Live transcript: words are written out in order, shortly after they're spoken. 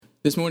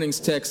This morning's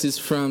text is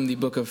from the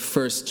book of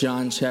 1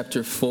 John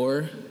chapter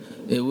 4.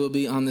 It will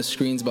be on the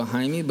screens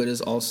behind me, but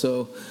is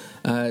also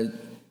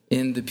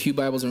in the pew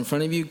Bibles in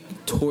front of you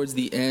towards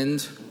the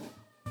end,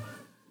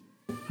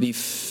 the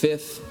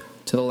fifth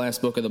to the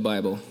last book of the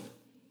Bible.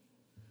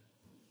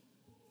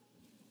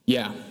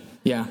 Yeah.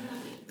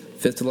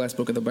 Fifth to the last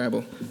book of the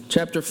Bible.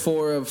 Chapter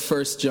 4 of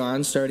 1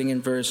 John, starting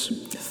in verse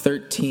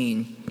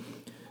 13.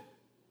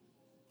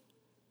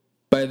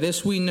 By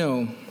this we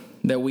know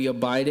that we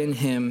abide in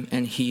him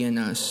and he in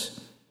us,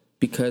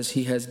 because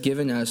he has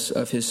given us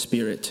of his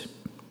Spirit.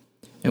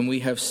 And we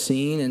have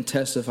seen and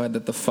testified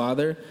that the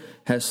Father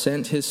has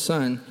sent his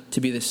Son to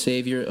be the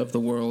Savior of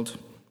the world.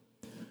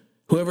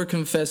 Whoever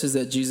confesses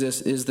that Jesus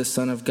is the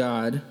Son of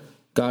God,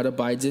 God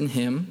abides in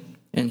him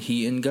and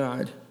he in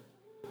God.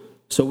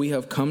 So we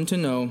have come to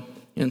know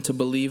and to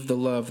believe the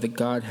love that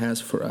God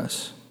has for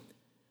us.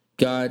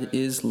 God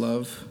is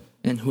love,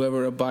 and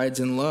whoever abides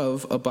in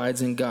love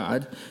abides in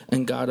God,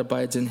 and God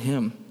abides in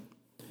him.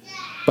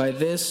 By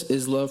this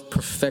is love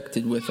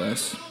perfected with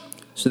us,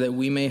 so that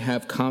we may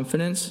have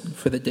confidence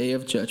for the day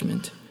of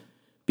judgment.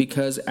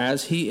 Because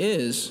as he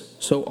is,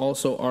 so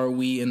also are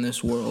we in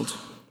this world.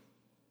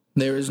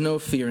 There is no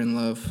fear in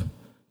love,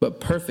 but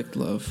perfect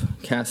love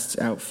casts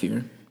out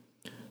fear.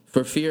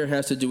 For fear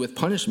has to do with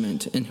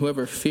punishment, and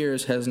whoever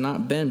fears has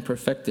not been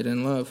perfected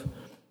in love.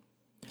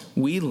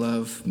 We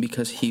love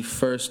because he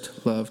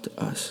first loved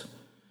us.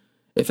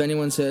 If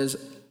anyone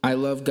says, I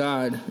love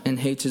God, and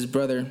hates his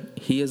brother,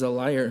 he is a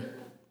liar.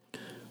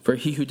 For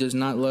he who does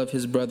not love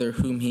his brother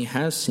whom he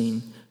has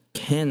seen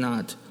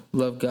cannot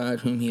love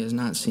God whom he has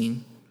not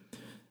seen.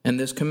 And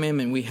this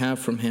commandment we have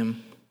from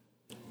him: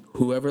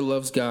 whoever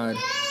loves God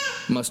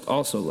must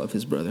also love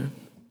his brother.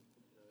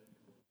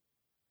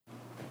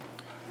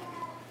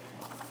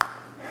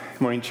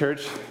 Good morning,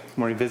 church. Good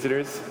morning,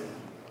 visitors.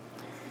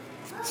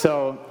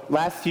 So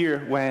last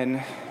year,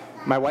 when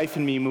my wife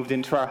and me moved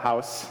into our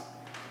house,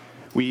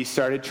 we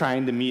started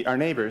trying to meet our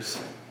neighbors.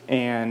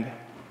 And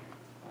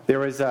there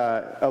was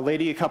a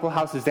lady a couple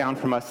houses down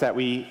from us that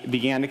we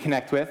began to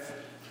connect with.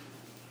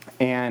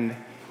 And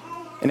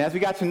as we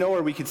got to know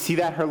her, we could see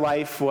that her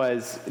life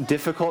was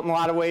difficult in a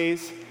lot of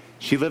ways.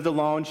 She lived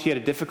alone. She had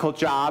a difficult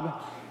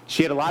job.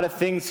 She had a lot of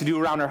things to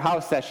do around her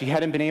house that she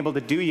hadn't been able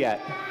to do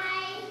yet.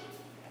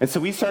 And so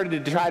we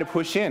started to try to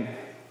push in,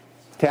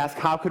 to ask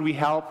how could we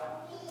help,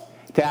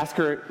 to ask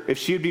her if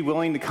she would be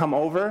willing to come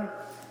over.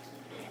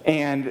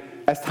 And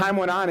as time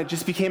went on, it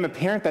just became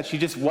apparent that she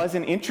just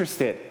wasn't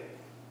interested.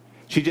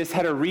 She just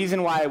had a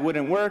reason why it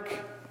wouldn't work,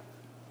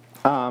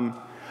 a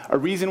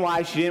reason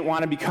why she didn't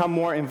want to become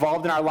more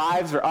involved in our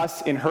lives or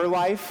us in her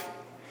life.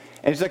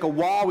 And it's like a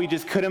wall we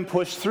just couldn't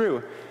push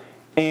through.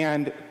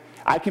 And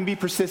I can be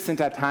persistent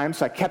at times,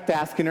 so I kept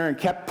asking her and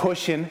kept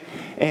pushing.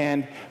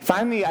 And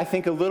finally, I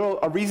think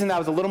a reason that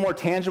was a little more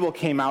tangible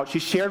came out. She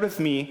shared with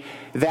me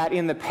that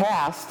in the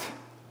past,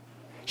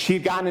 she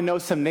had gotten to know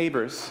some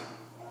neighbors,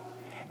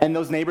 and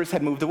those neighbors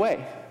had moved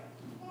away.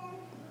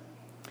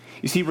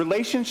 You see,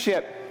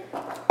 relationship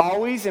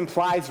always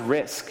implies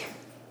risk.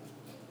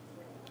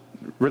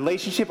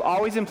 Relationship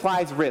always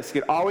implies risk.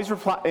 It always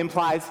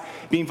implies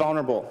being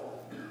vulnerable.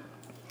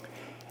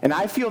 And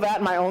I feel that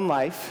in my own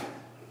life.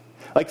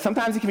 Like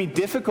sometimes it can be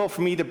difficult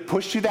for me to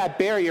push through that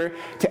barrier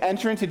to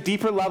enter into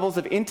deeper levels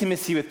of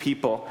intimacy with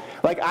people.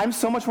 Like I'm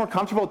so much more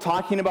comfortable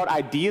talking about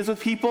ideas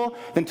with people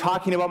than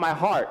talking about my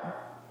heart.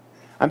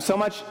 I'm so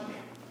much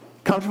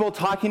comfortable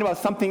talking about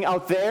something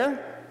out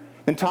there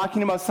than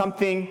talking about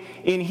something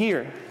in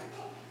here.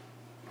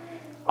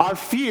 Our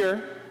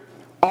fear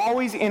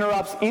always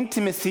interrupts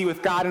intimacy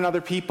with God and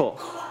other people.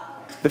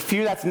 The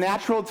fear that's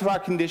natural to our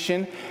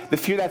condition, the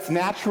fear that's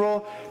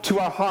natural to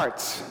our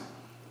hearts.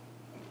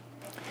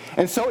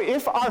 And so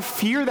if our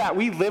fear that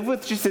we live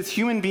with just as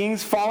human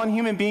beings, fallen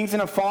human beings in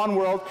a fallen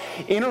world,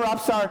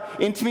 interrupts our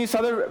intimacy with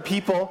other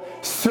people,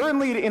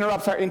 certainly it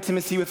interrupts our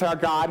intimacy with our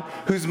God,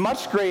 who's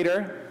much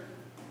greater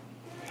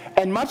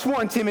and much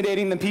more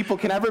intimidating than people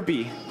can ever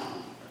be.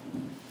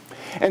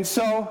 And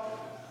so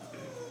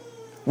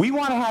we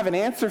want to have an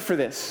answer for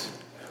this.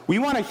 We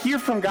want to hear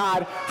from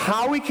God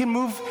how we can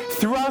move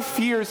through our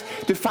fears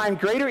to find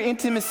greater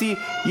intimacy,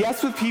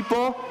 yes, with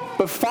people,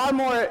 but far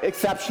more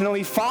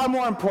exceptionally, far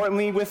more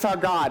importantly, with our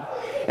God.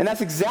 And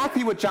that's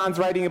exactly what John's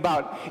writing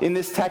about in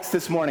this text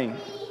this morning.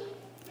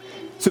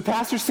 So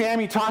Pastor Sam,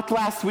 he talked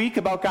last week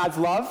about God's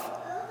love.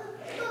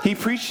 He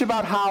preached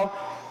about how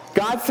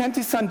God sent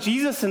his son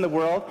Jesus in the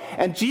world,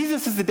 and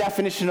Jesus is the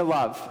definition of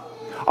love.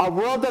 Our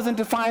world doesn't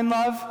define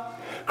love.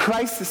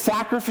 Christ's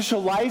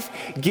sacrificial life,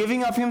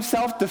 giving of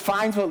himself,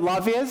 defines what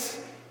love is.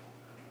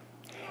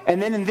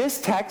 And then in this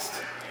text,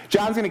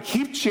 John's going to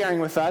keep sharing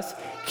with us,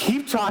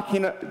 keep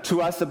talking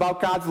to us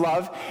about God's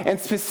love, and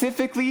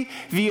specifically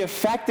the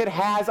effect it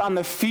has on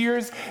the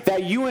fears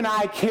that you and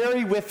I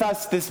carry with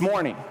us this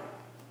morning.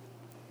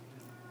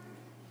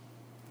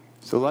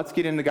 So let's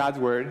get into God's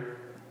word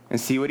and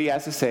see what he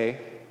has to say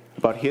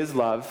about his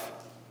love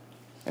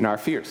and our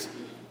fears.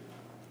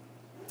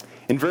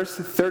 In verse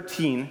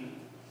 13,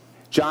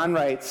 John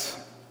writes,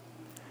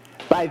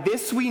 "By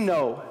this we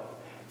know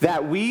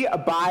that we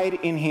abide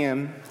in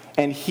him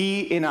and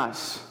he in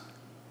us,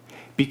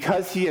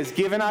 because he has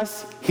given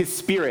us his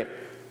Spirit.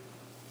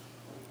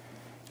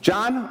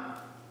 John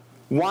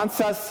wants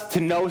us to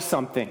know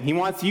something. He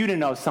wants you to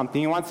know something.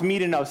 He wants me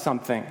to know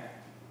something.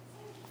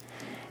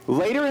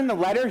 Later in the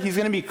letter, he's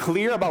going to be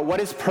clear about what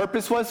his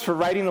purpose was for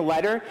writing the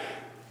letter.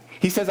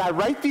 He says, I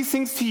write these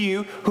things to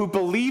you who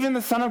believe in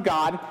the Son of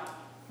God,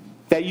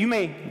 that you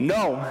may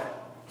know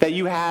that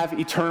you have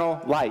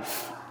eternal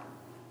life.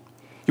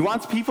 He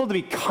wants people to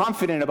be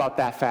confident about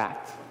that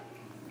fact.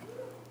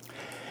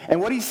 And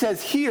what he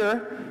says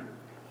here,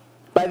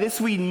 by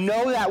this we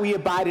know that we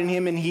abide in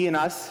him and he in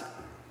us,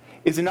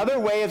 is another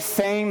way of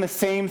saying the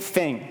same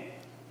thing.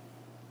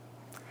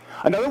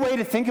 Another way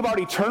to think about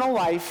eternal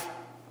life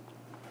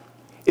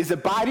is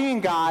abiding in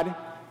God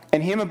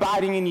and him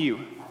abiding in you.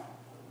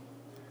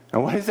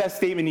 Now, what does that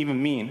statement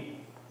even mean?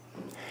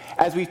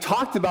 As we've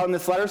talked about in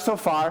this letter so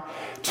far,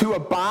 to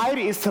abide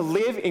is to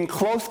live in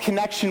close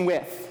connection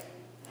with.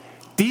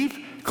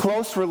 Deep,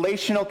 close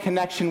relational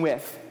connection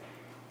with.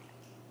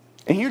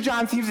 And here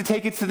John seems to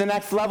take it to the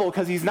next level,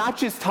 because he's not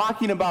just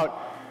talking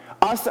about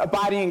us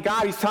abiding in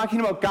God, he's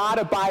talking about God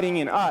abiding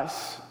in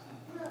us.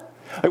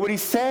 Like, what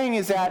he's saying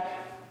is that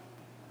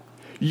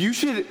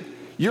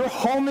your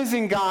home is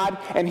in God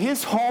and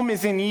his home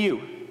is in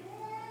you.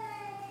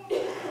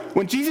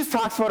 When Jesus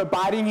talks about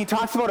abiding, he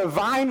talks about a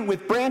vine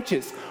with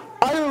branches,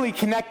 utterly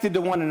connected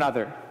to one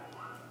another.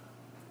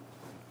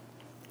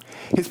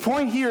 His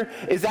point here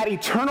is that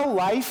eternal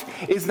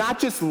life is not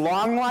just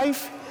long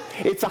life,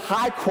 it's a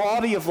high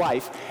quality of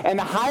life. And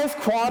the highest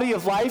quality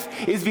of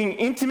life is being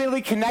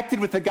intimately connected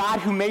with the God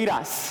who made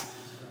us.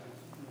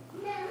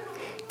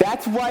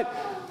 That's what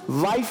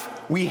life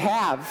we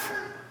have.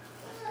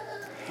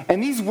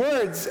 And these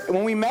words,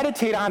 when we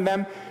meditate on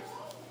them,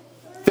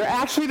 they're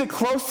actually the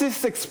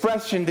closest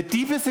expression, the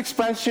deepest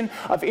expression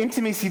of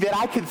intimacy that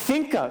I could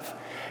think of.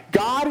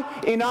 God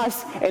in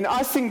us and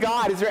us in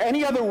God. Is there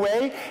any other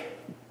way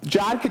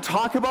John could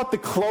talk about the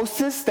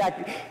closest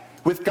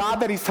with God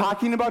that he's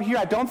talking about here?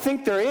 I don't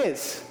think there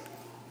is.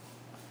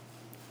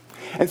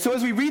 And so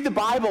as we read the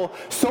Bible,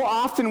 so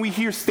often we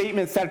hear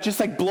statements that just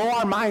blow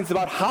our minds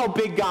about how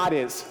big God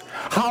is,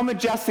 how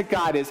majestic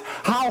God is,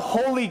 how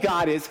holy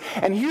God is.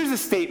 And here's a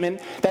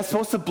statement that's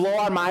supposed to blow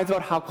our minds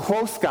about how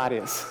close God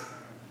is,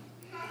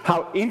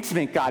 how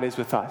intimate God is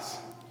with us.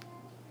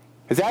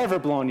 Has that ever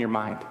blown your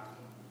mind?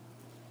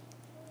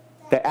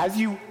 That as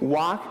you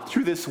walk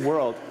through this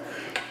world,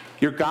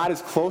 your God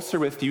is closer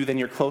with you than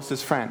your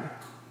closest friend,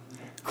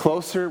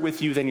 closer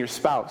with you than your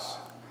spouse,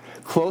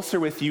 closer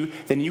with you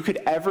than you could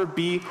ever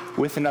be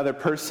with another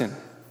person.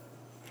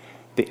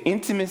 The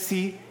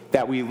intimacy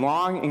that we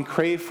long and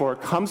crave for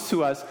comes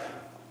to us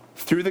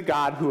through the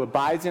God who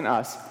abides in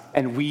us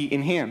and we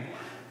in him.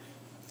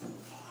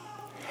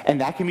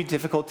 And that can be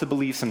difficult to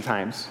believe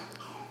sometimes.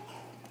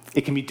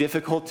 It can be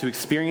difficult to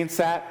experience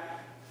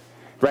that,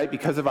 right?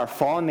 Because of our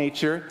fallen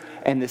nature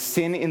and the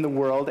sin in the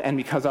world, and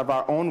because of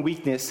our own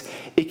weakness,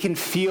 it can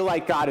feel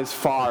like God is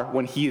far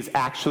when he is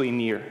actually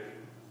near.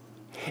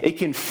 It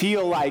can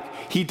feel like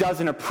he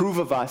doesn't approve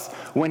of us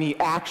when he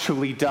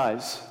actually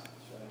does.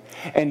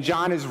 And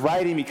John is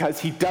writing because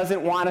he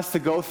doesn't want us to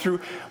go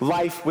through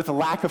life with a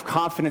lack of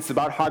confidence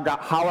about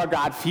how our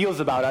God feels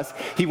about us.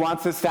 He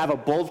wants us to have a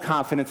bold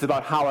confidence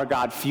about how our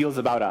God feels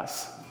about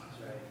us.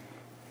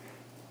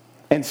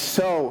 And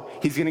so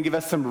he's going to give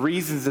us some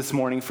reasons this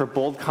morning for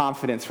bold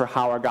confidence for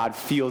how our God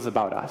feels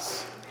about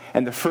us.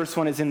 And the first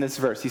one is in this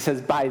verse. He says,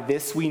 by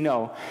this we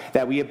know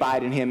that we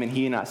abide in him and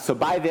he in us. So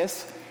by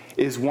this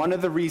is one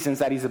of the reasons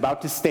that he's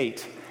about to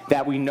state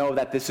that we know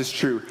that this is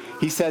true.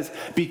 He says,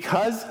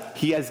 because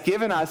he has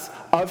given us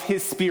of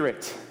his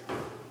Spirit.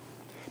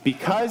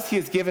 Because he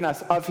has given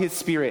us of his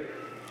Spirit.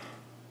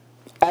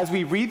 As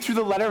we read through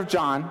the letter of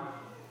John,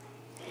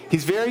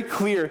 he's very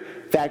clear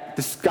that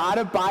this God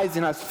abides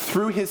in us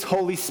through his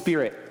Holy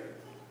Spirit.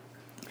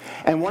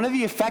 And one of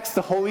the effects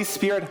the Holy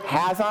Spirit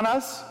has on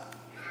us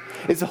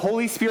is the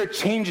Holy Spirit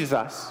changes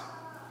us.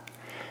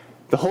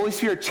 The Holy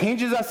Spirit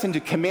changes us into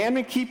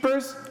commandment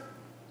keepers.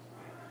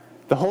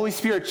 The Holy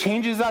Spirit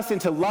changes us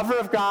into lover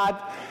of God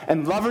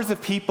and lovers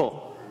of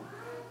people.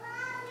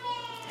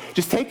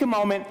 Just take a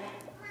moment,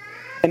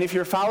 and if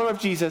you're a follower of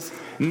Jesus,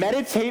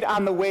 meditate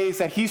on the ways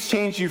that he's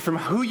changed you from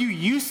who you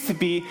used to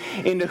be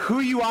into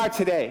who you are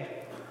today.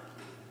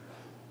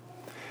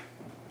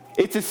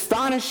 It's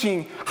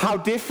astonishing how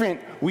different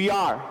we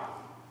are.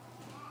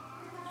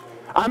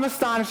 I'm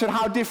astonished at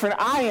how different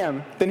I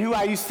am than who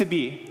I used to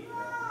be.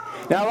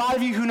 Now, a lot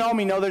of you who know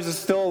me know there's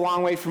still a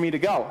long way for me to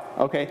go,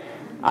 okay?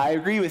 I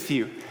agree with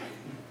you.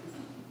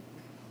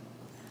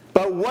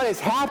 But what has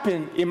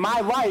happened in my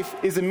life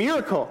is a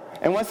miracle.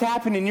 And what's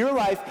happened in your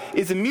life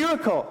is a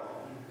miracle.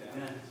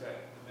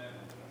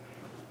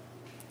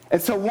 And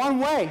so one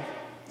way,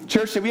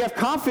 church, that we have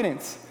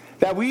confidence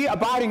that we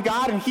abide in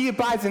God and he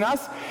abides in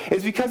us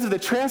is because of the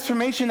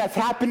transformation that's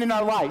happened in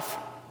our life.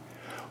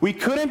 We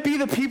couldn't be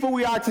the people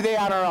we are today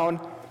on our own.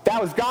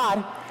 That was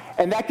God.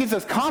 And that gives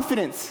us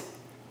confidence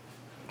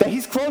that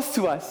he's close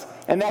to us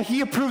and that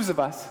he approves of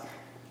us.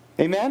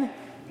 Amen?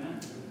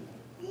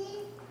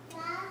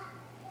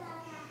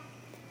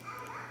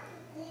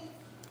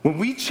 When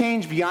we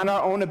change beyond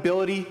our own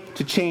ability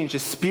to change, the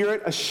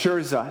Spirit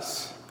assures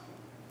us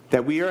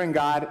that we are in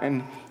God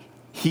and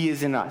He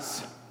is in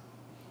us.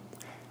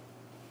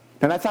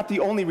 Now, that's not the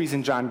only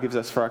reason John gives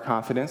us for our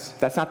confidence.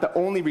 That's not the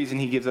only reason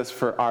he gives us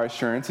for our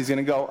assurance. He's going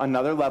to go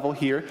another level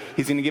here.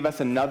 He's going to give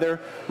us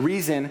another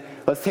reason.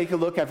 Let's take a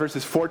look at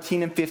verses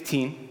 14 and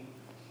 15.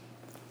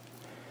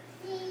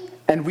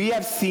 And we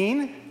have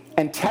seen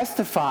and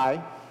testify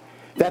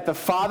that the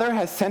Father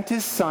has sent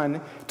His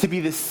Son to be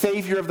the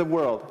Savior of the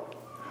world.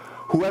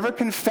 Whoever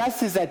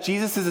confesses that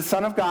Jesus is the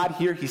Son of God,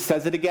 here he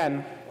says it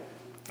again,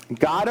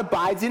 God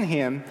abides in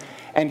him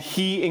and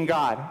he in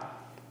God.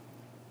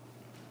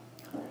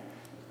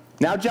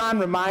 Now John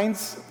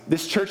reminds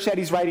this church that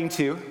he's writing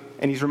to,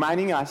 and he's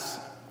reminding us,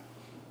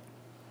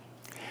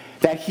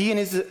 that he and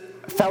his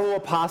fellow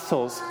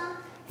apostles,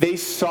 they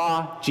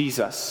saw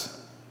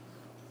Jesus.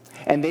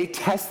 And they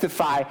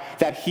testify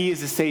that he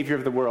is the Savior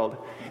of the world.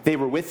 They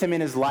were with him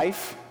in his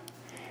life.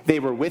 They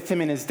were with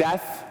him in his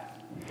death.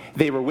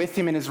 They were with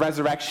him in his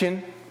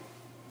resurrection.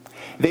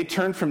 They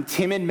turned from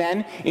timid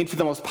men into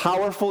the most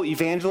powerful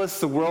evangelists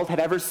the world had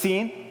ever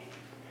seen.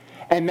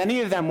 And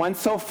many of them went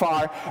so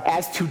far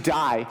as to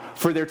die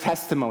for their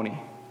testimony.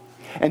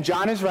 And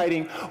John is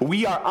writing,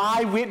 we are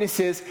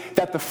eyewitnesses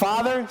that the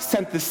Father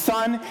sent the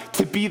Son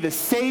to be the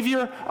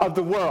Savior of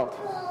the world.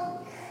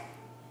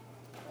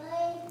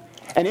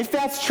 And if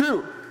that's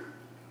true,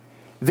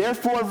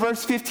 therefore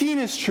verse 15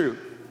 is true.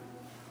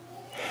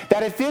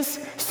 That if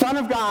this Son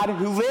of God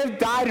who lived,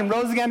 died, and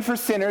rose again for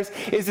sinners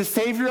is the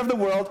Savior of the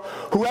world,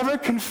 whoever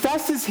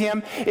confesses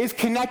him is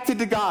connected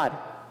to God.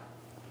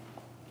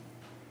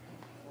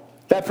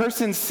 That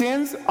person's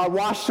sins are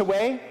washed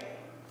away.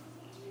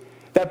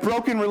 That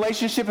broken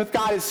relationship with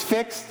God is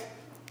fixed.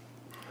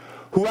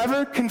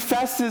 Whoever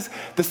confesses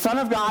the Son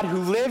of God who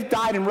lived,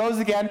 died, and rose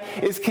again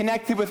is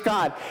connected with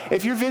God.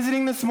 If you're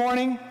visiting this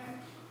morning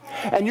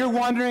and you're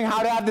wondering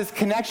how to have this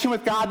connection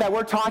with God that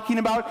we're talking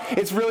about,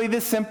 it's really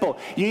this simple.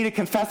 You need to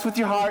confess with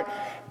your heart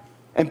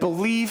and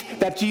believe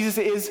that Jesus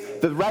is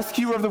the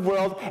rescuer of the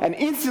world, and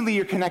instantly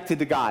you're connected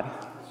to God.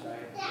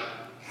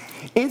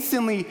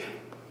 Instantly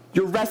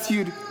you're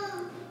rescued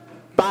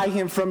by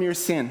him from your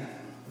sin.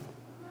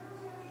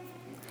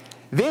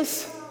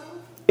 This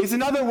is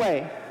another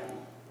way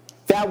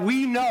that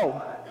we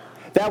know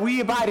that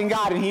we abide in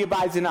God and he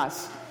abides in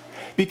us,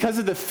 because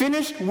of the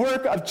finished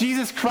work of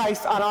Jesus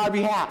Christ on our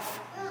behalf.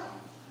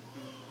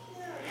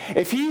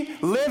 If he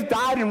lived,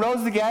 died, and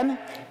rose again,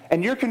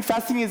 and you're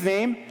confessing his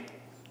name,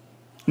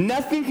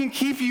 nothing can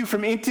keep you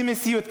from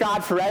intimacy with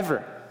God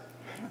forever.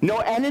 No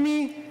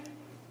enemy,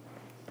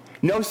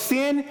 no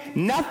sin,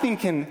 nothing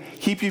can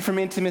keep you from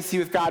intimacy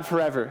with God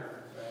forever.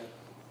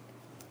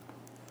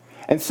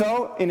 And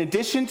so, in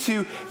addition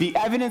to the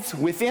evidence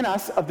within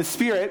us of the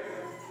Spirit,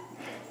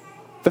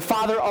 the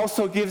Father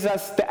also gives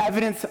us the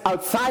evidence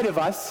outside of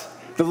us,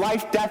 the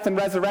life, death, and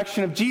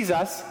resurrection of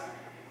Jesus,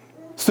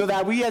 so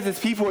that we as his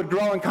people would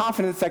grow in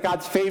confidence that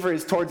God's favor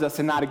is towards us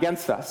and not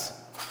against us.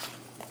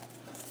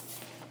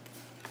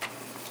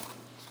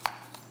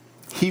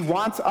 He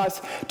wants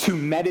us to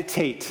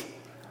meditate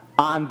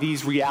on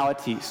these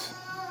realities.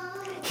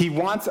 He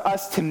wants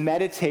us to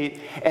meditate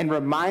and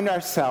remind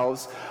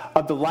ourselves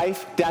of the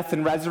life, death,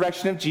 and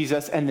resurrection of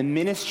Jesus and the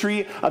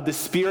ministry of the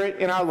Spirit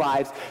in our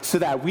lives, so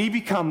that we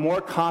become more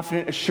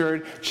confident,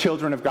 assured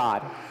children of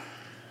God.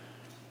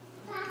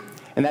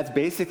 And that's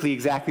basically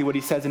exactly what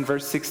he says in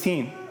verse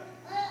 16.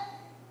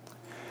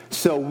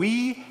 So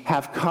we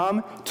have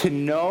come to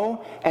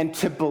know and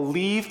to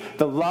believe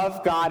the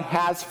love God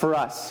has for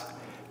us.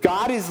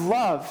 God is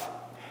love,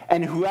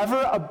 and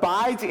whoever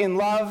abides in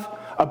love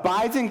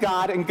abides in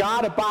God, and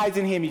God abides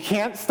in him. You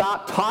can't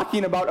stop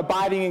talking about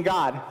abiding in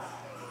God.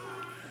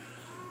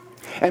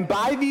 And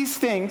by these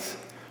things,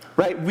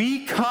 right,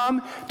 we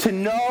come to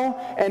know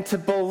and to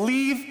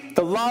believe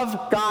the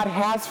love God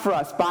has for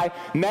us. By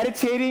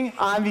meditating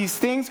on these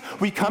things,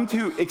 we come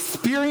to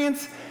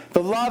experience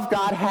the love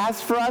God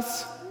has for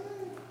us.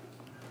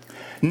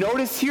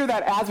 Notice here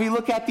that as we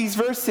look at these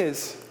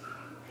verses,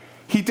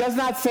 he does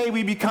not say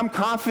we become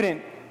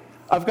confident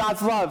of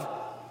God's love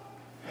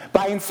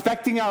by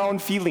inspecting our own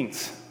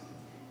feelings.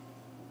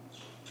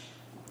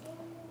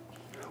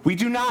 We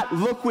do not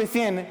look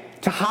within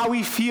to how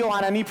we feel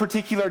on any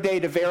particular day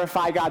to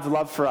verify God's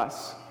love for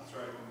us.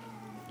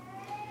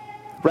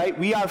 Right?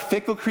 We are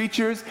fickle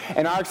creatures,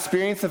 and our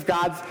experience of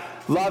God's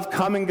love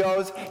come and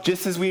goes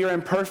just as we are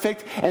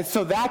imperfect. And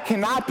so that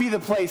cannot be the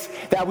place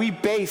that we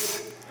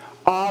base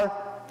our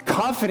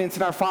confidence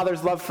in our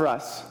Father's love for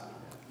us.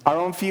 Our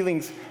own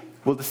feelings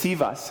will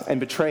deceive us and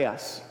betray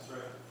us.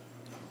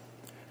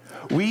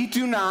 We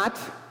do not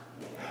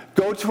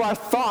go to our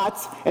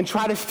thoughts and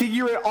try to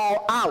figure it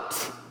all out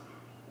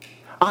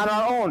on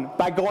our own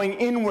by going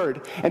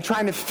inward and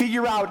trying to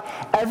figure out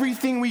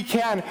everything we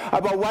can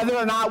about whether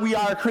or not we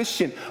are a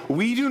Christian.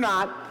 We do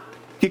not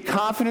get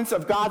confidence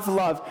of God's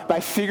love by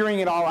figuring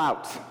it all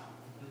out.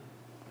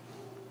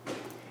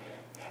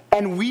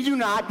 And we do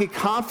not get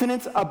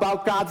confidence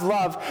about God's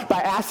love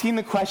by asking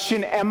the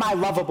question, am I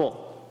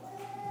lovable?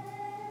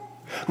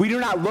 We do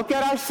not look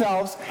at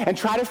ourselves and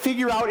try to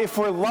figure out if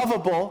we're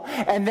lovable,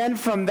 and then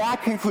from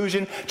that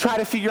conclusion, try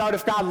to figure out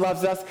if God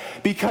loves us,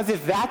 because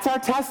if that's our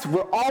test,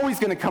 we're always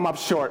going to come up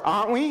short,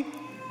 aren't we?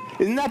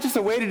 Isn't that just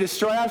a way to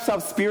destroy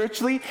ourselves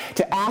spiritually,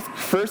 to ask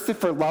first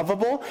if we're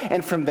lovable,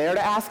 and from there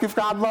to ask if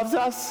God loves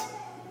us?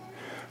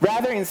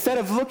 Rather, instead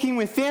of looking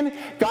within,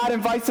 God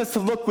invites us to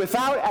look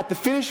without at the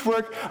finished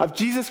work of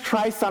Jesus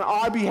Christ on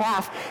our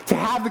behalf, to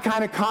have the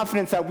kind of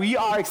confidence that we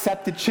are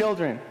accepted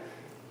children.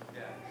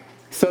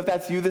 So if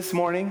that's you this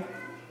morning,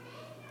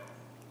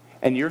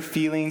 and your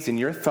feelings and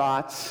your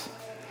thoughts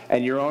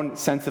and your own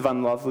sense of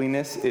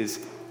unloveliness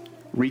is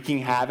wreaking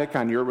havoc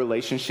on your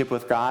relationship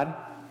with God,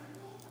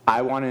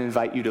 I want to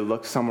invite you to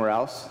look somewhere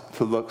else,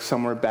 to look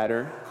somewhere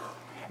better,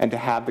 and to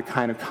have the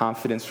kind of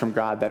confidence from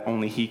God that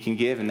only He can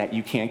give and that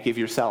you can't give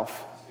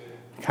yourself.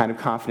 The kind of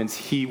confidence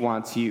He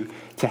wants you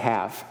to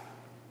have.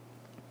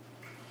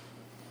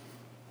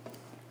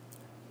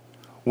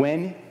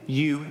 When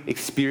you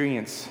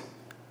experience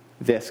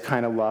this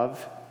kind of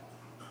love,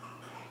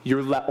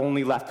 you're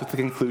only left with the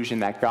conclusion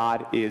that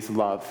God is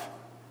love.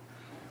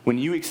 When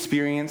you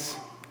experience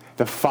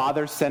the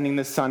Father sending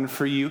the Son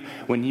for you,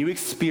 when you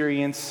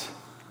experience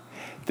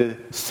the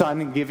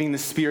Son giving the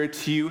Spirit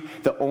to you,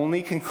 the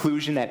only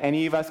conclusion that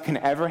any of us can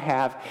ever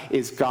have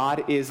is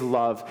God is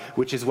love,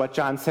 which is what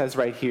John says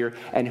right here.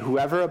 And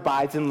whoever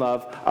abides in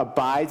love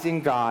abides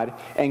in God,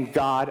 and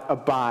God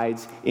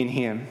abides in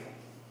him.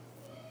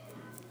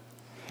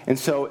 And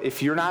so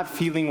if you're not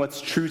feeling what's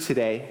true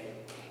today,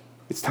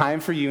 it's time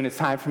for you and it's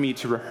time for me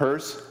to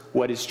rehearse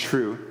what is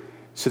true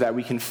so that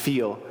we can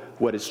feel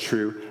what is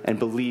true and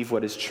believe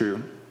what is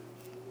true.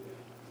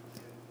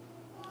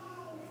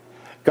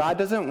 God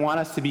doesn't want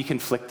us to be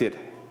conflicted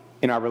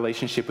in our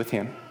relationship with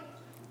Him.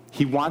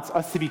 He wants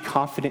us to be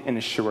confident and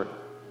assured.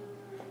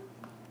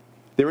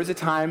 There was a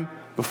time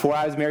before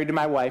I was married to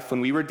my wife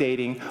when we were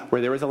dating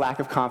where there was a lack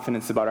of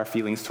confidence about our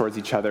feelings towards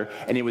each other,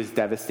 and it was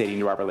devastating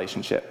to our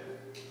relationship.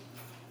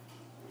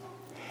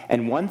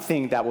 And one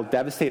thing that will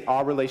devastate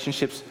our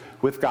relationships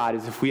with God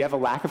is if we have a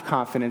lack of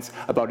confidence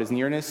about His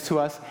nearness to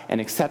us and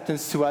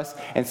acceptance to us.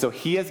 And so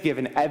He has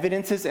given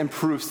evidences and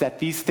proofs that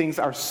these things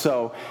are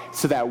so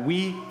that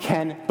we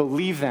can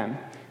believe them.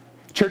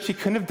 Church, He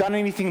couldn't have done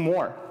anything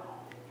more.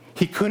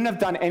 He couldn't have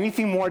done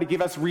anything more to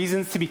give us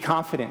reasons to be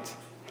confident.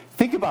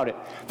 Think about it.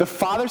 The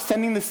Father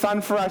sending the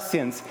Son for our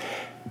sins.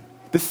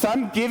 The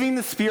Son giving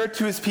the Spirit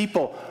to His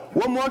people.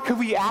 What more could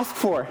we ask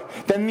for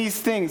than these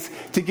things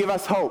to give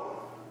us hope?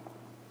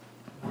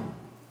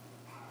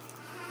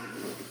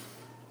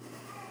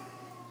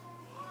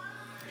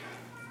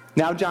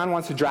 Now John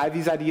wants to drive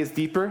these ideas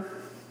deeper.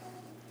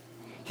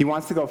 He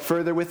wants to go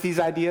further with these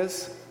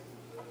ideas.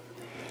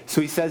 So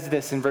he says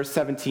this in verse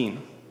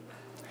 17.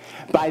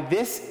 By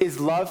this is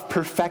love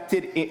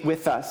perfected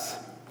with us,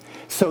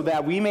 so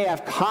that we may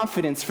have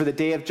confidence for the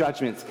day of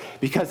judgment.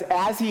 Because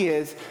as He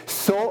is,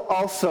 so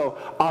also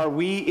are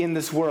we in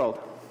this world.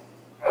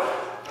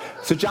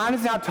 So John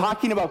is now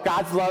talking about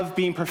God's love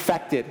being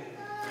perfected.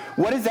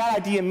 What does that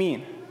idea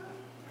mean?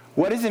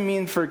 What does it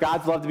mean for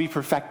God's love to be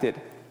perfected?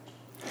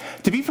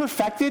 To be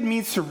perfected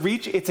means to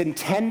reach its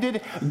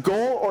intended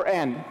goal or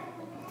end.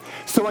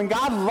 So when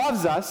God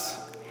loves us,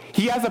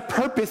 He has a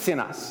purpose in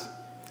us.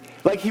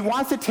 Like He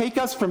wants to take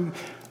us from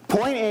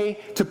point A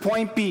to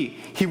point B.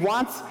 He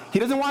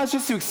doesn't want us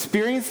just to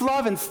experience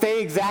love and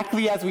stay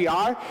exactly as we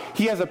are.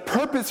 He has a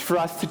purpose for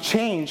us to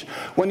change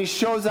when He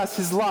shows us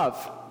His love.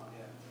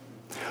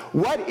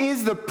 What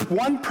is the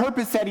one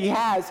purpose that He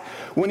has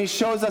when He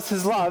shows us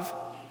His love?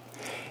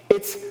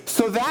 It's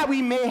so that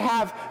we may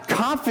have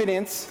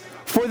confidence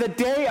for the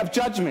day of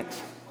judgment.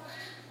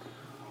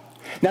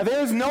 Now,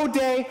 there is no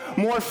day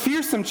more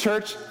fearsome,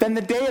 church, than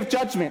the day of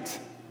judgment.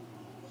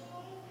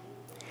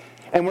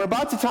 And we're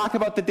about to talk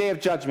about the day of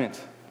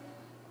judgment.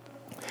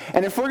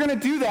 And if we're going to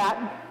do that,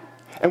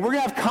 and we're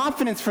going to have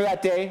confidence for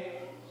that day,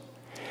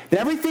 then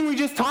everything we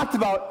just talked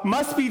about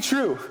must be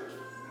true.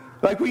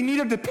 Like, we need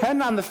to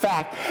depend on the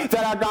fact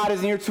that our God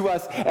is near to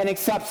us and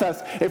accepts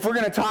us if we're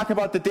going to talk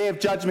about the day of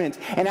judgment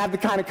and have the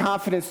kind of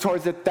confidence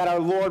towards it that our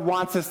Lord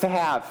wants us to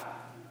have.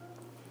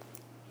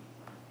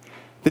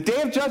 The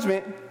day of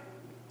judgment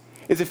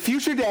is a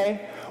future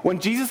day when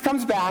Jesus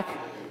comes back,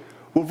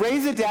 will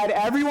raise the dead,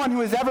 everyone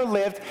who has ever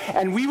lived,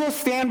 and we will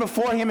stand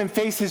before Him and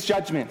face His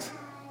judgment.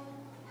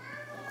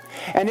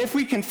 And if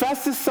we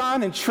confess the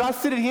Son and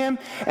trusted in Him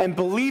and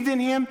believed in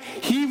Him,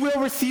 He will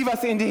receive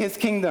us into His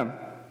kingdom.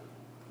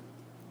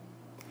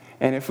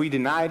 And if we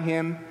denied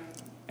Him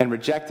and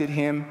rejected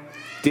Him,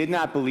 did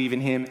not believe in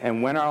Him,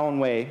 and went our own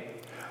way,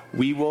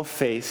 we will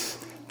face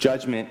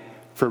judgment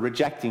for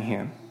rejecting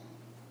Him.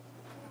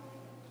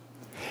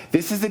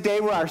 This is the day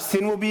where our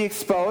sin will be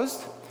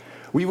exposed.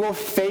 We will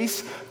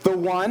face the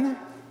one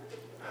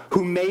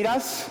who made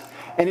us,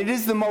 and it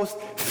is the most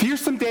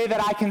fearsome day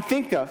that I can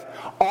think of.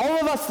 All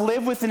of us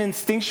live with an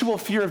instinctual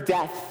fear of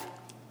death.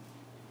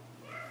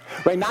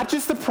 Right? Not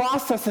just the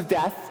process of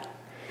death,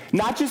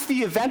 not just the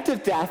event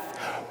of death,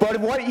 but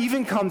what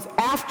even comes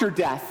after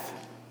death.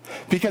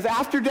 Because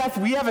after death,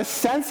 we have a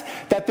sense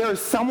that there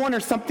is someone or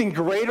something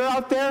greater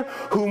out there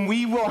whom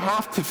we will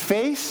have to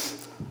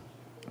face.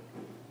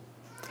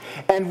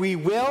 And we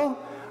will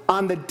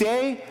on the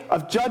day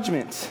of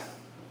judgment.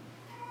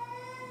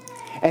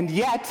 And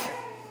yet,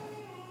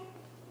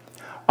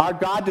 our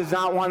God does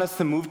not want us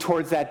to move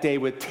towards that day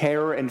with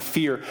terror and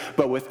fear,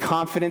 but with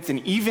confidence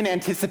and even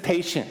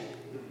anticipation.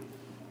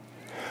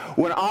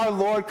 When our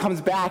Lord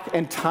comes back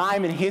and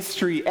time and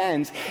history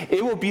ends,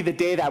 it will be the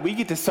day that we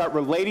get to start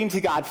relating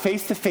to God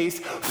face to face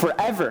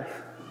forever.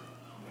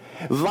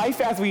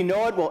 Life as we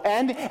know it will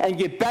end and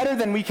get better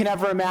than we can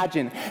ever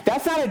imagine.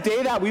 That's not a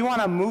day that we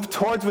want to move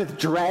towards with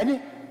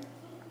dread.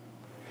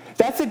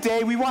 That's a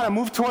day we want to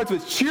move towards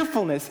with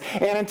cheerfulness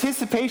and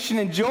anticipation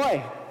and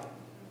joy.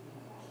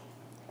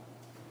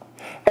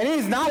 And it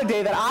is not a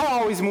day that I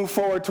always move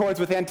forward towards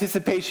with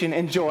anticipation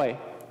and joy.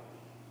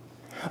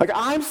 Like,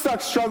 I'm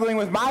stuck struggling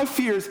with my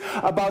fears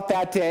about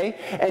that day,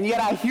 and yet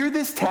I hear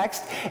this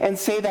text and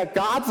say that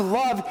God's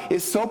love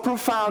is so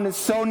profound and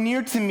so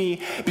near to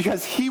me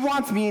because he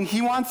wants me and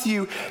he wants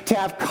you to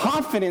have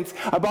confidence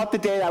about the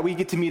day that we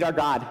get to meet our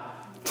God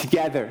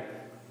together.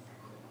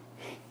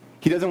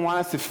 He doesn't want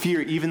us to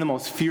fear even the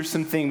most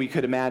fearsome thing we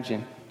could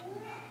imagine.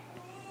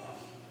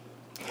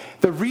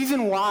 The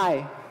reason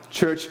why,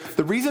 church,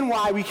 the reason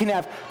why we can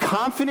have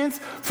confidence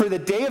for the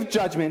day of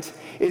judgment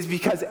is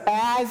because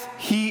as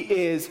he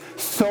is,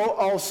 so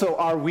also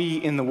are we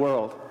in the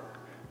world.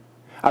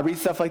 I read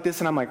stuff like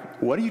this and I'm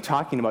like, what are you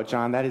talking about,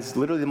 John? That is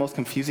literally the most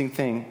confusing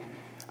thing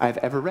I've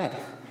ever read.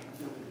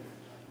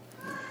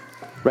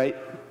 Right?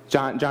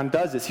 John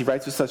does this. He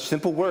writes with such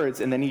simple words,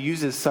 and then he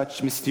uses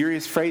such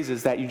mysterious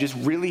phrases that you just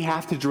really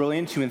have to drill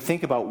into and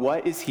think about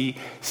what is he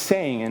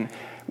saying. And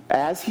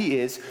as he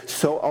is,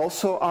 so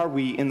also are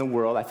we in the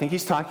world. I think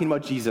he's talking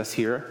about Jesus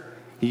here.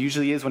 He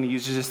usually is when he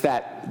uses just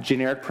that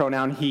generic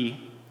pronoun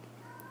he.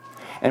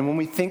 And when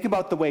we think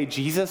about the way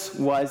Jesus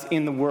was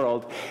in the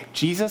world,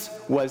 Jesus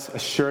was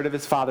assured of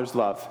his Father's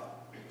love.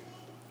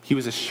 He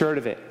was assured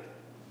of it.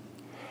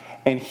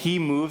 And he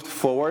moved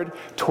forward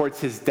towards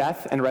his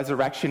death and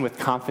resurrection with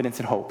confidence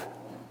and hope.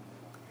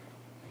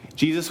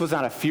 Jesus was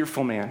not a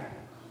fearful man.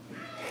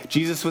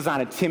 Jesus was not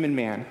a timid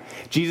man.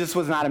 Jesus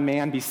was not a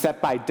man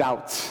beset by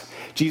doubts.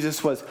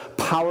 Jesus was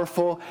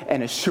powerful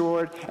and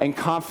assured and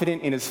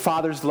confident in his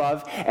Father's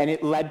love, and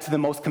it led to the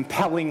most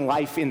compelling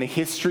life in the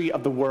history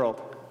of the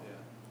world.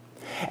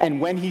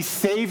 And when he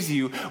saves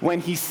you, when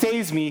he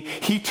saves me,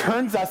 he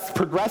turns us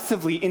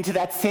progressively into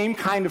that same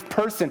kind of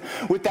person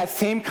with that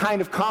same kind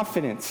of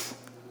confidence.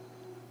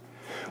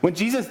 When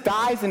Jesus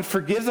dies and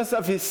forgives us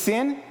of his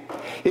sin,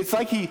 it's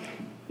like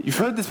you've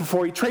heard this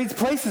before, he trades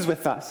places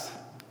with us.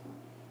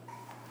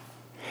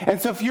 And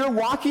so if you're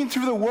walking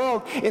through the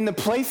world in the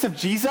place of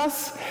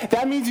Jesus,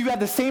 that means you have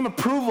the same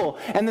approval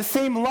and the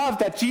same love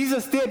that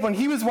Jesus did when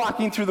he was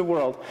walking through the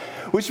world.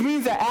 Which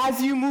means that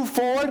as you move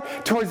forward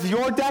towards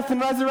your death and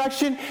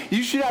resurrection,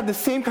 you should have the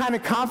same kind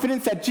of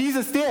confidence that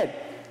Jesus did.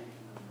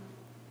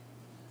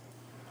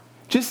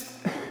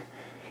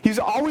 He's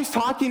always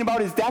talking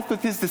about his death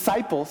with his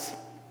disciples.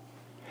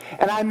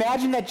 And I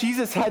imagine that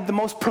Jesus had the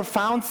most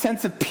profound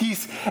sense of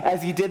peace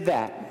as he did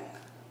that.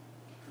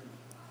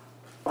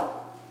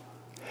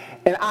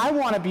 And I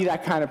want to be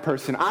that kind of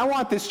person. I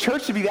want this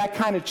church to be that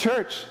kind of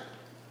church.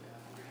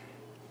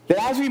 That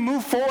as we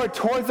move forward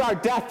towards our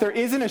death, there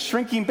isn't a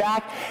shrinking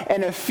back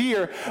and a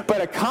fear,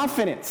 but a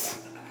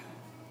confidence.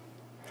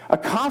 A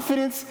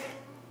confidence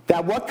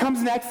that what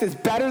comes next is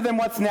better than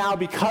what's now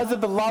because of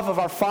the love of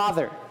our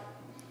Father.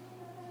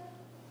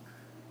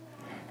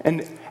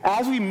 And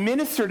as we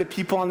minister to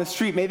people on the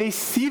street, may they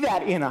see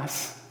that in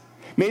us.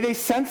 May they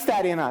sense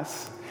that in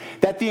us.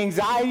 That the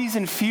anxieties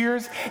and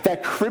fears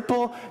that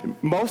cripple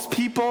most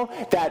people,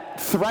 that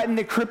threaten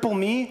to cripple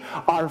me,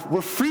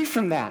 we're free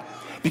from that.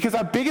 Because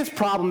our biggest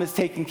problem is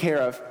taken care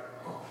of.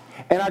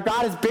 And our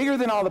God is bigger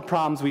than all the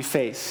problems we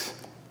face.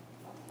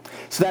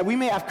 So that we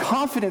may have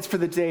confidence for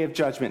the day of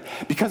judgment.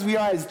 Because we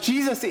are as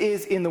Jesus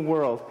is in the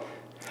world.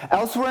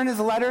 Elsewhere in his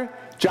letter,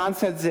 John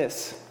says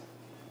this: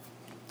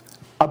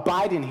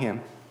 abide in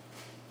him,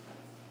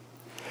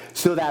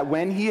 so that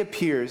when he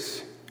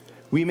appears,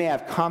 we may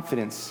have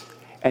confidence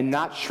and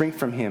not shrink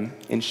from him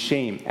in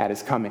shame at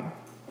his coming.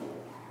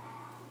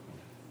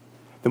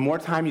 The more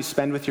time you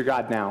spend with your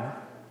God now,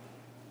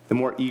 the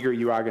more eager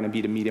you are going to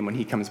be to meet him when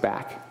he comes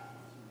back.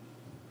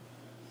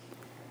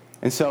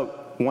 And so,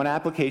 one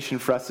application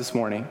for us this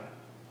morning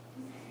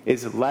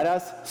is let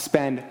us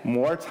spend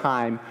more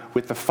time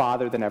with the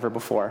Father than ever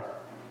before.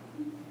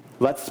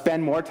 Let's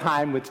spend more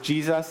time with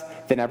Jesus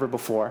than ever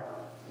before.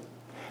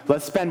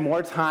 Let's spend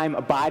more time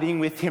abiding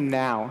with him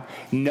now,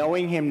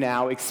 knowing him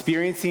now,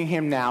 experiencing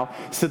him now,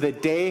 so the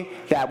day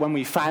that when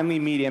we finally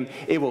meet him,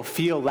 it will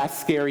feel less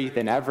scary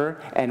than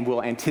ever, and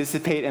we'll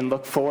anticipate and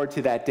look forward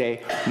to that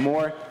day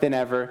more than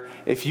ever.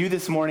 If you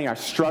this morning are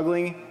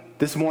struggling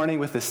this morning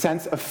with a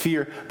sense of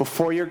fear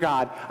before your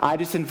God, I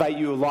just invite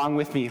you along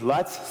with me.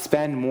 Let's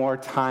spend more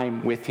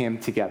time with him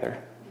together.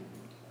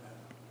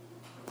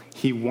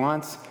 He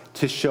wants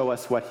to show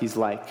us what he's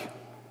like.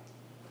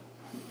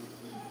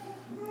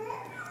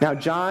 Now,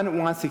 John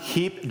wants to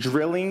keep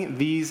drilling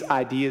these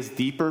ideas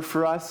deeper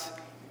for us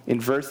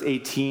in verse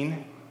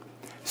 18.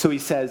 So he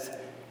says,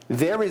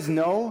 there is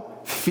no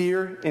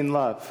fear in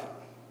love,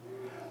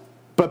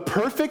 but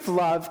perfect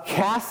love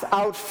casts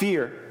out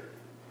fear.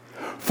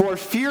 For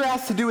fear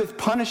has to do with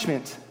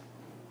punishment,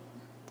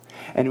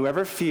 and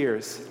whoever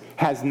fears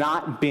has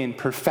not been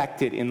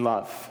perfected in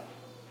love.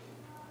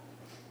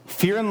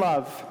 Fear and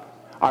love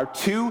are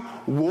two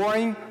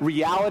warring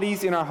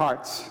realities in our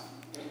hearts.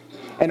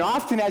 And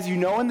often, as you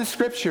know in the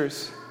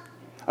scriptures,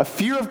 a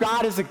fear of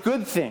God is a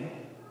good thing.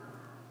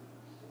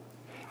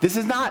 This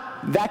is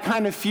not that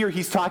kind of fear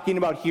he's talking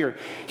about here.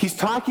 He's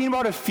talking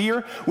about a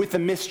fear with a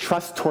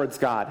mistrust towards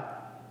God.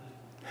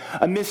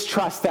 A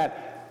mistrust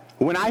that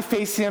when I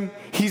face him,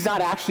 he's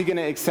not actually going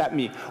to accept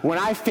me. When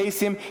I face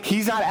him,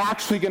 he's not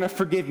actually going to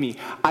forgive me.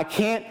 I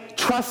can't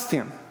trust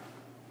him.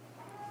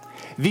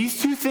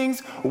 These two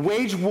things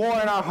wage war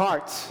in our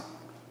hearts.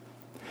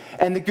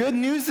 And the good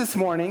news this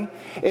morning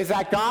is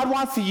that God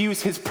wants to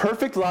use his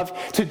perfect love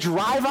to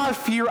drive our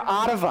fear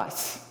out of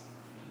us.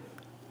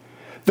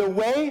 The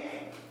way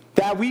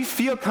that we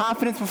feel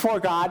confidence before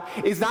God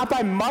is not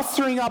by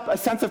mustering up a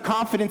sense of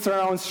confidence in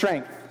our own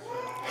strength,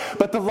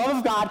 but the love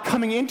of God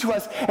coming into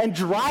us and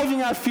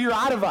driving our fear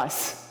out of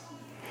us.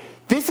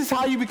 This is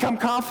how you become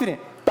confident,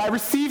 by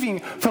receiving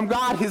from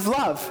God his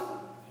love.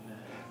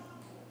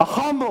 A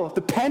humble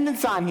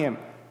dependence on him,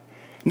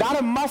 not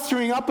a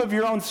mustering up of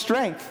your own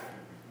strength.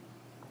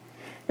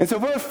 And so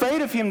if we're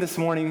afraid of him this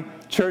morning,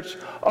 church,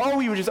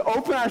 we would just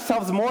open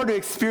ourselves more to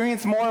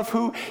experience more of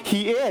who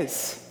he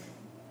is.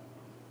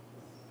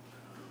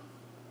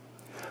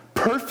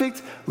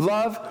 Perfect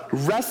love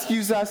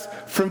rescues us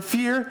from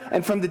fear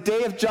and from the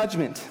day of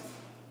judgment.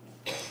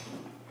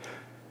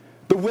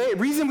 The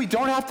reason we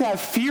don't have to have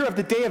fear of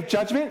the day of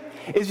judgment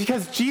is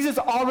because Jesus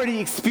already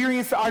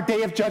experienced our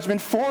day of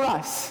judgment for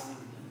us.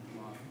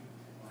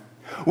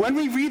 When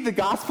we read the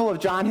Gospel of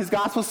John, his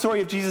gospel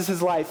story of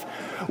Jesus' life,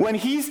 when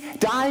he's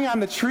dying on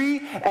the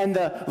tree and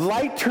the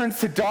light turns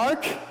to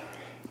dark,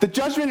 the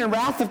judgment and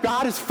wrath of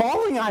God is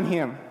falling on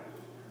him.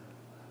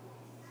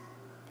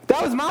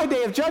 That was my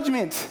day of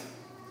judgment.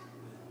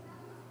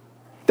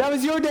 That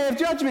was your day of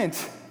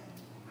judgment.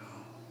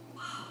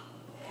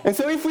 And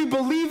so if we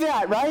believe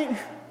that, right,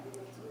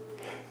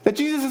 that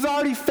Jesus has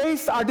already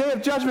faced our day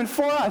of judgment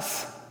for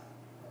us,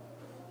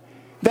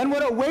 then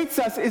what awaits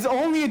us is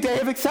only a day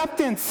of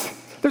acceptance.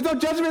 There's no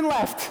judgment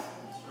left.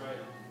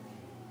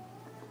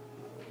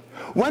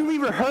 When we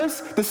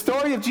rehearse the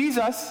story of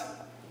Jesus,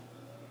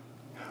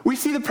 we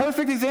see the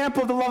perfect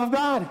example of the love of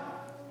God.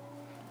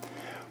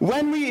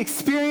 When we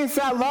experience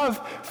that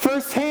love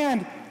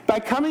firsthand by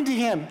coming to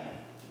him,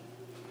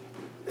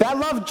 that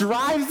love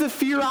drives the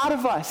fear out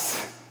of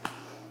us.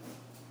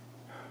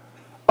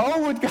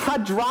 Oh, would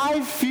God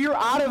drive fear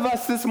out of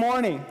us this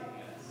morning?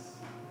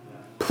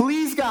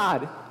 Please,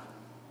 God.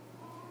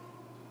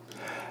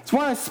 I just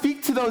want to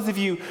speak to those of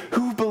you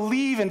who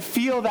believe and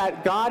feel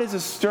that God is a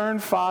stern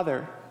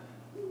father.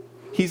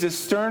 He's a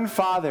stern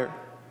father,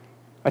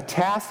 a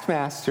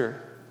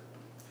taskmaster,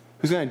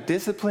 who's going to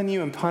discipline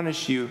you and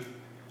punish you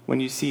when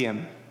you see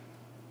him.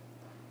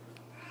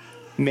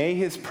 May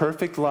his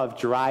perfect love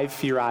drive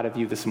fear out of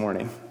you this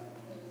morning.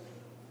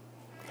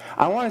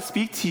 I want to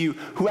speak to you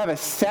who have a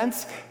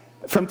sense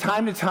from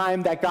time to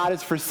time that God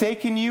has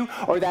forsaken you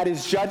or that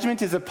his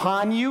judgment is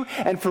upon you,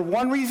 and for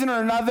one reason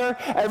or another,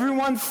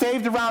 everyone's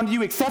saved around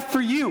you except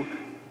for you.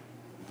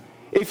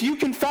 If you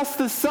confess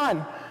the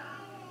Son,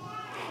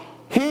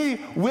 he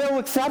will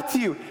accept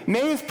you.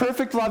 May his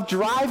perfect love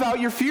drive out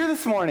your fear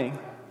this morning.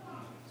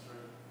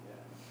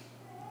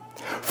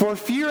 For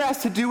fear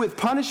has to do with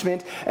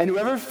punishment, and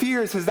whoever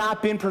fears has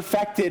not been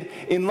perfected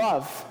in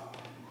love.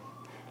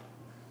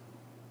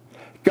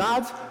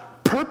 God's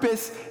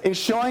purpose in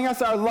showing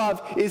us our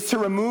love is to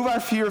remove our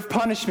fear of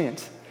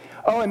punishment.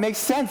 Oh, it makes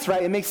sense,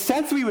 right? It makes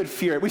sense we would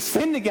fear it. We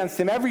sinned against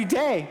him every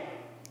day.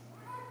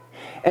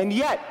 And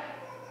yet,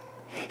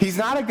 he's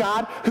not a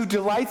God who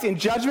delights in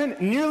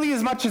judgment nearly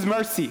as much as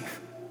mercy.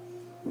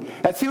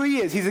 That's who he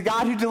is. He's a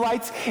God who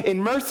delights in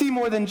mercy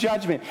more than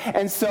judgment.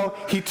 And so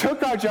he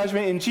took our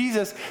judgment in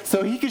Jesus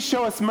so he could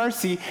show us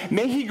mercy.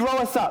 May he grow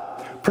us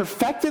up.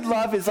 Perfected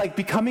love is like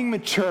becoming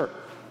mature.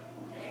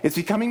 It's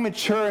becoming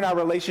mature in our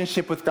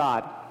relationship with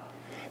God.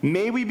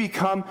 May we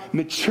become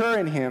mature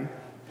in him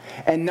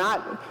and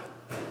not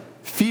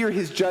fear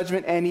his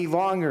judgment any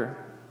longer.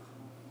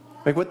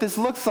 Like what this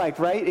looks like,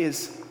 right,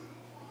 is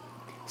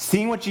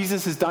seeing what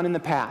Jesus has done in the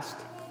past.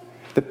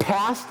 The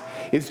past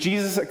is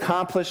Jesus'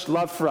 accomplished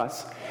love for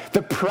us.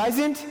 The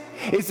present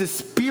is the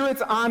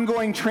Spirit's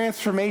ongoing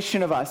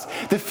transformation of us.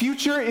 The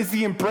future is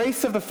the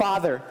embrace of the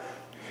Father.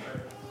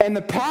 And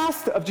the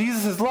past of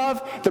Jesus'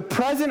 love, the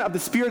present of the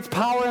Spirit's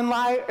power in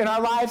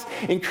our lives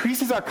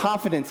increases our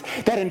confidence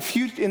that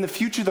in the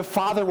future the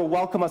Father will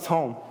welcome us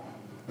home.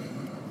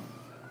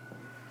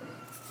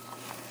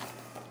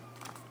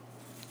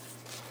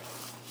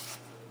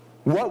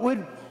 What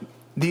would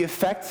the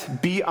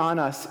effect be on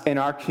us in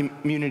our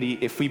community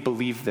if we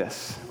believe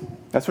this?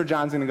 That's where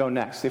John's going to go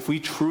next. If we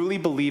truly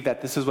believe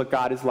that this is what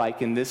God is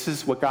like and this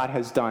is what God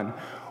has done,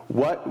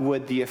 what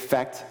would the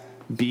effect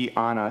be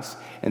on us?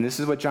 And this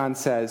is what John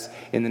says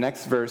in the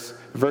next verse,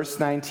 verse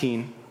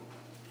 19.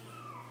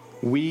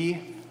 We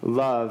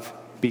love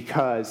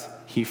because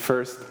he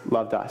first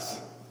loved us.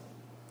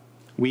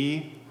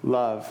 We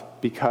love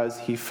because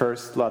he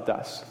first loved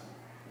us.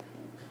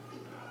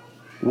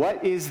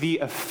 What is the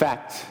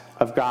effect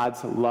of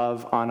God's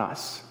love on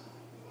us?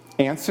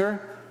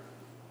 Answer: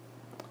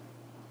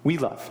 we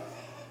love.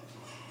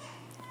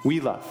 We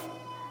love.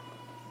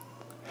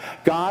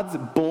 God's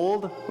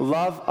bold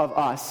love of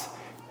us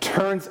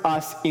turns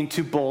us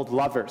into bold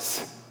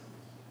lovers.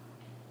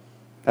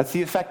 That's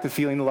the effect of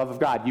feeling the love of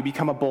God. You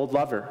become a bold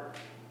lover.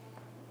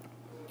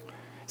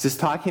 Is this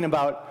talking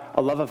about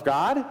a love of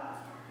God?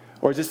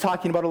 Or is this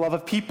talking about a love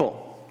of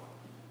people?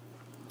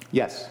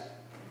 Yes.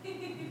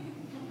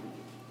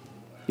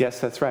 Yes,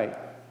 that's right.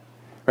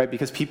 Right,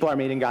 because people are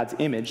made in God's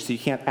image, so you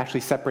can't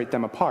actually separate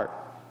them apart.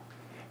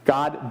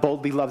 God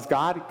boldly loves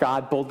God.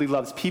 God boldly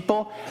loves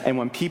people. And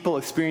when people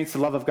experience the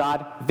love of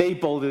God, they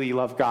boldly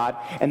love God,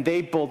 and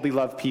they boldly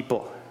love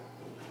people.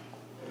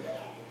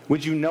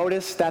 Would you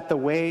notice that the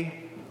way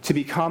to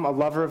become a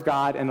lover of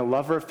God and a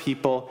lover of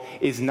people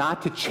is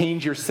not to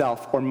change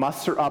yourself or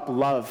muster up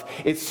love.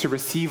 It's to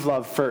receive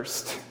love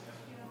first.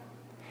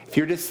 If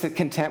you're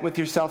discontent with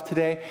yourself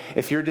today,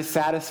 if you're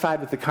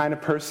dissatisfied with the kind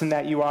of person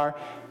that you are,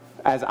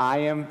 as I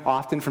am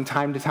often from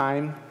time to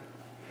time,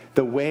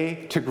 the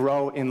way to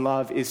grow in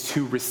love is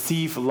to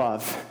receive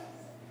love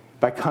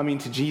by coming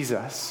to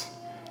Jesus.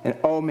 And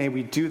oh, may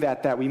we do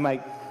that we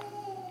might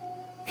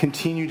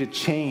continue to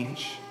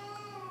change.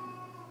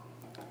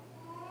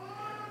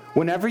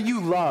 Whenever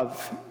you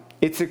love,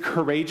 it's a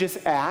courageous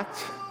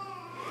act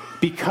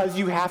because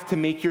you have to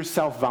make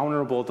yourself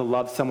vulnerable to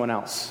love someone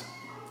else.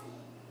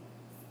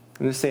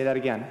 I'm going to say that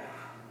again.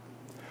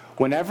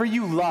 Whenever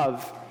you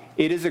love,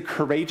 it is a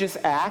courageous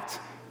act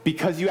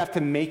because you have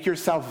to make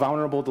yourself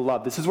vulnerable to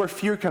love. This is where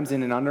fear comes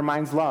in and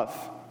undermines love.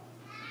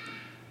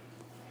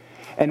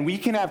 And we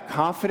can have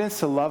confidence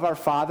to love our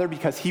Father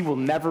because he will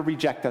never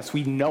reject us.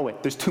 We know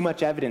it. There's too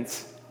much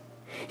evidence.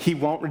 He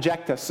won't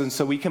reject us, and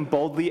so we can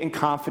boldly and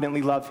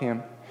confidently love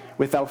him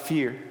without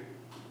fear.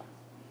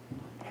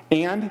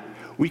 And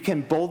we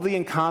can boldly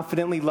and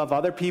confidently love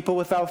other people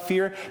without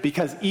fear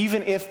because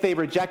even if they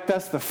reject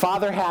us, the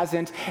Father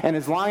hasn't, and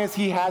as long as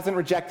he hasn't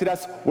rejected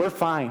us, we're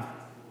fine.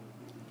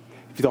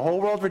 If the whole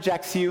world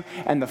rejects you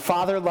and the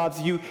Father loves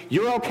you,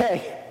 you're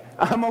okay.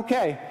 I'm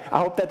okay. I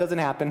hope that doesn't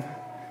happen.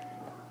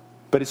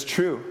 But it's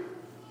true.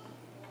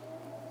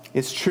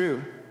 It's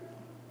true.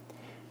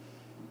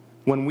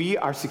 When we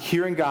are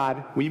secure in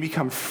God, we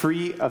become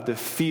free of the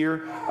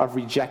fear of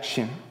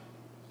rejection.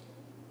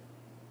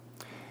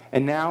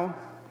 And now,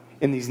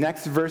 in these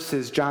next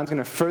verses, John's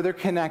going to further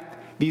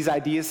connect these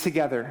ideas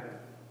together.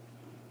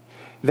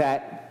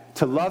 That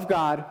to love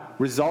God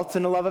results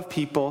in a love of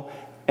people,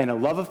 and a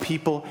love of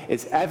people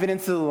is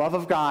evidence of the love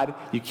of God.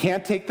 You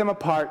can't take them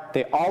apart.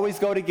 They always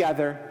go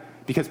together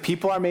because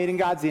people are made in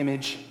God's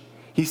image.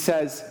 He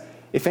says,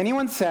 if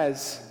anyone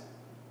says,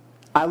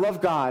 I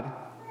love God,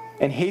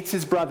 and hates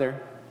his brother,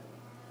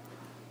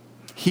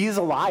 he is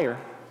a liar.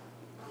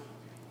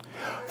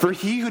 For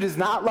he who does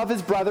not love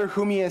his brother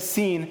whom he has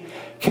seen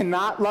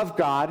cannot love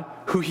God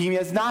who he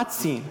has not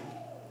seen.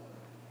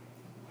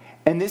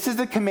 And this is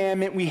the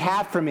commandment we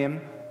have from him.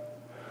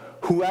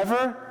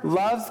 Whoever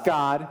loves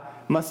God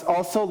must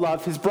also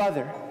love his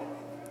brother.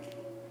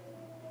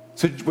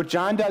 So what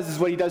John does is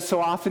what he does so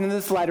often in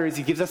this letter is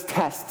he gives us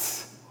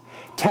tests.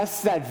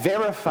 Tests that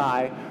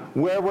verify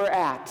where we're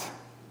at.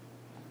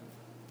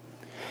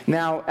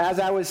 Now, as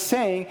I was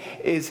saying,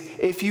 is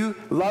if you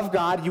love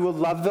God, you will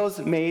love those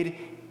made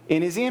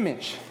in his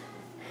image.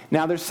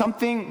 Now, there's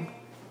something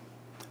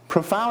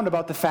profound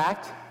about the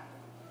fact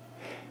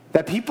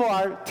that people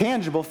are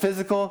tangible,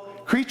 physical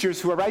creatures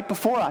who are right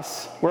before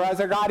us,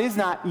 whereas our God is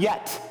not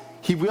yet.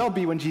 He will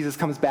be when Jesus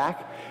comes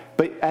back.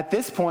 But at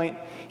this point,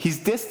 he's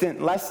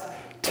distant, less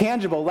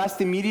tangible, less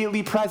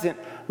immediately present,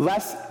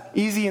 less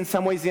easy in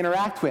some ways to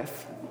interact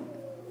with.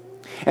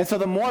 And so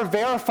the more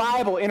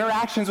verifiable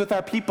interactions with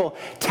our people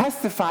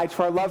testify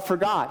to our love for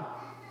God.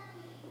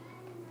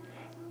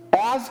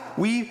 As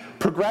we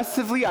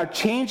progressively are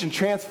changed and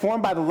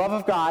transformed by the love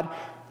of God,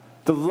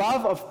 the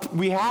love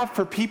we have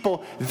for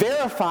people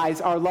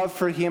verifies our love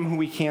for him who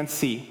we can't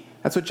see.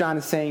 That's what John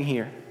is saying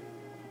here.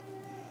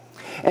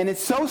 And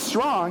it's so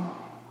strong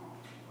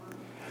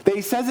that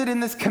he says it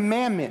in this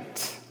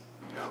commandment.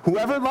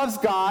 Whoever loves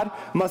God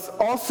must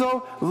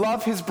also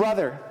love his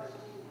brother.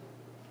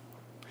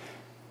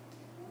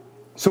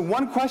 So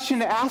one question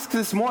to ask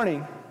this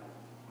morning,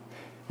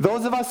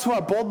 those of us who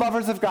are bold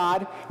lovers of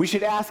God, we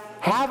should ask,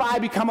 have I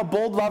become a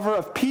bold lover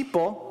of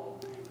people,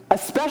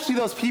 especially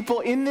those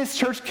people in this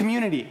church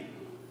community?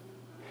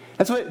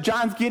 That's what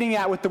John's getting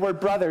at with the word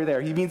brother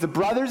there. He means the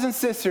brothers and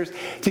sisters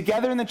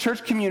together in the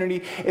church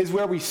community is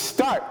where we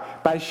start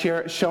by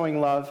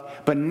showing love,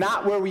 but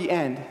not where we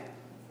end.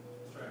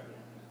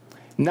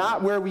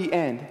 not where we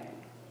end.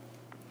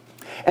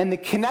 And the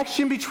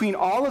connection between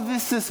all of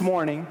this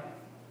morning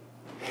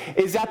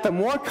is that the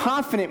more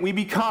confident we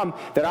become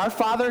that our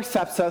Father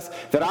accepts us,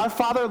 that our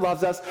Father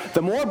loves us,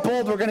 the more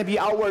bold we're going to be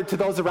outward to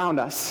those around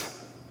us.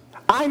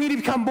 I need to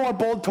become more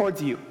bold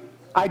towards you.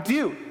 I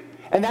do.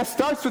 And that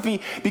starts with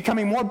me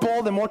becoming more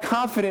bold and more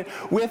confident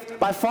with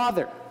my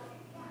Father.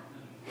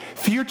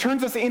 Fear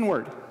turns us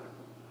inward,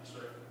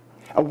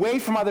 away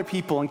from other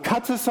people, and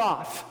cuts us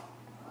off.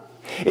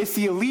 It's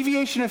the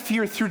alleviation of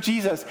fear through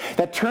Jesus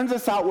that turns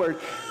us outward,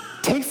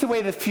 takes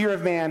away the fear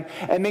of man,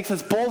 and makes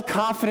us bold,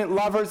 confident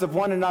lovers of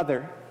one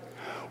another.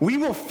 We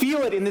will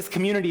feel it in this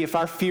community if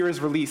our fear is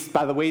released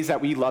by the ways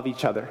that we love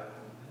each other.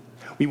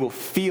 We will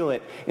feel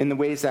it in the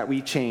ways that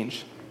we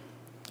change.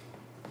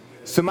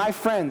 So my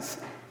friends,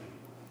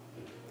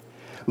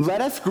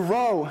 let us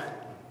grow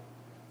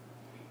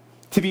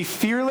to be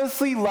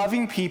fearlessly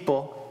loving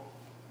people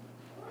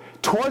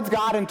towards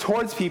God and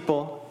towards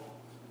people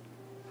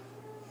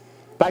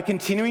by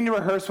continuing to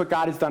rehearse what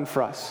God has done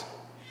for us.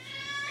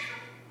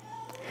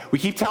 We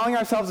keep telling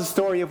ourselves a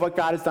story of what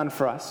God has done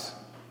for us,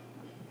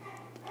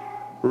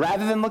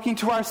 rather than looking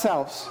to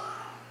ourselves,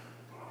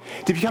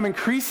 to become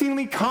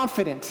increasingly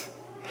confident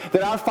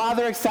that our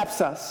Father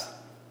accepts us,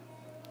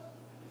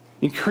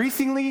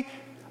 increasingly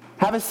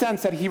have a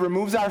sense that He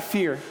removes our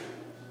fear,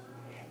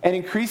 and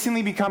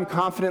increasingly become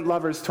confident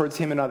lovers towards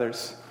Him and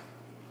others.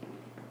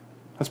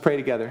 Let's pray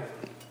together.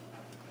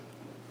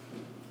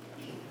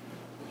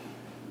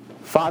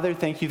 Father,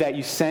 thank you that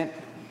you sent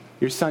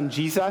your Son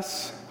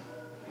Jesus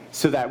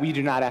so that we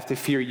do not have to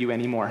fear you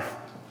anymore.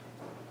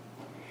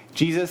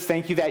 Jesus,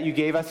 thank you that you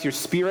gave us your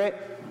Spirit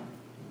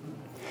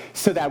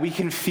so that we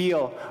can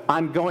feel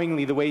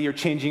ongoingly the way you're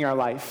changing our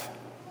life.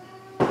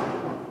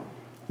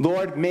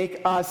 Lord,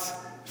 make us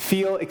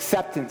feel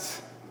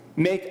acceptance.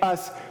 Make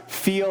us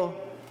feel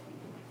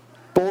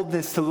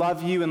boldness to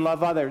love you and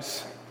love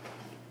others.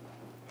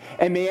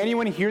 And may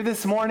anyone here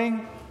this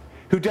morning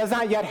who does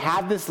not yet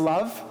have this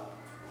love,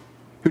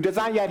 who does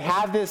not yet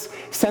have this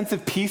sense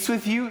of peace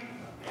with you,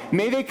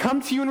 may they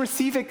come to you and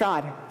receive it,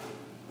 God.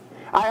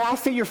 I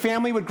ask that your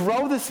family would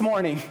grow this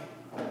morning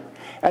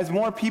as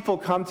more people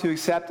come to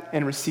accept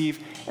and receive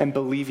and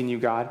believe in you,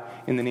 God.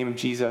 In the name of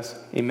Jesus,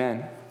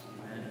 amen.